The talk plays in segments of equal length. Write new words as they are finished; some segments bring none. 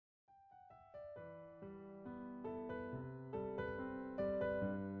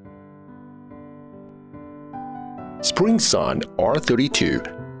SPRSUN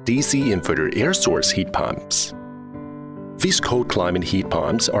R32 DC inverter air source heat pumps. These cold climate heat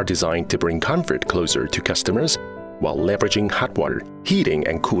pumps are designed to bring comfort closer to customers while leveraging hot water, heating,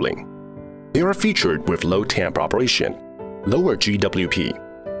 and cooling. They are featured with low temp operation, lower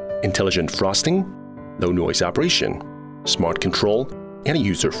GWP, intelligent frosting, low noise operation, smart control, and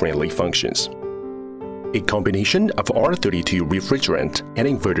user-friendly functions. A combination of R32 refrigerant and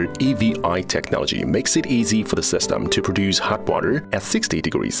inverter EVI technology makes it easy for the system to produce hot water at 60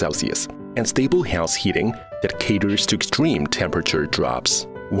 degrees Celsius and stable house heating that caters to extreme temperature drops.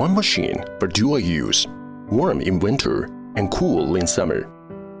 One machine for dual use, warm in winter and cool in summer.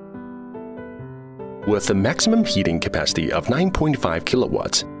 With a maximum heating capacity of 9.5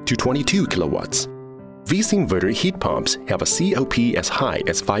 kilowatts to 22 kilowatts, these inverter heat pumps have a COP as high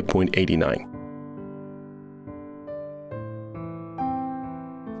as 5.89.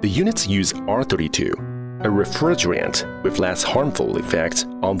 The units use R32, a refrigerant with less harmful effects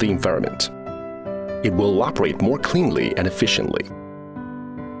on the environment. It will operate more cleanly and efficiently.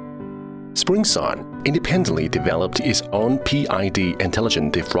 SPRSUN independently developed its own PID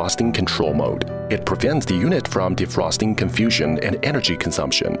intelligent defrosting control mode. It prevents the unit from defrosting confusion and energy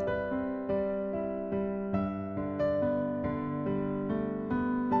consumption.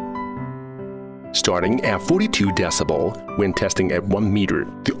 Starting at 42 decibel when testing at 1 meter,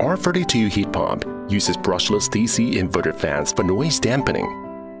 the R32 heat pump uses brushless DC inverter fans for noise dampening.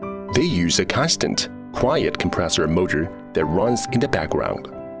 They use a constant, quiet compressor motor that runs in the background.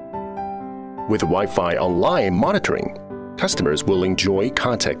 With Wi-Fi online monitoring, customers will enjoy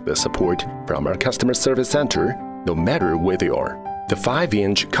contactless support from our customer service center no matter where they are. The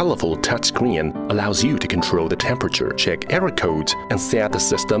 5-inch colorful touchscreen allows you to control the temperature, check error codes, and set the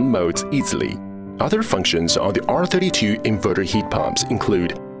system modes easily. Other functions on the R32 inverter heat pumps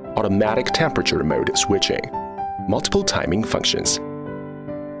include automatic temperature mode switching, multiple timing functions,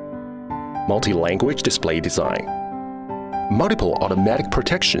 multi-language display design, multiple automatic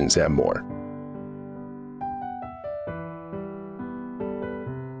protections, and more.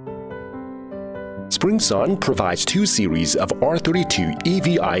 SPRSUN provides 2 series of R32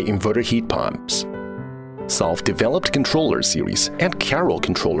 EVI inverter heat pumps, Self-Developed Controller Series and Carol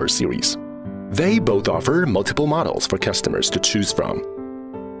Controller Series. They both offer multiple models for customers to choose from.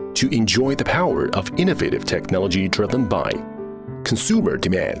 To enjoy the power of innovative technology driven by consumer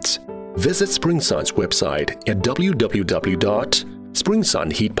demands, visit SPRSUN's website at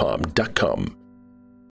www.sprsunheatpump.com.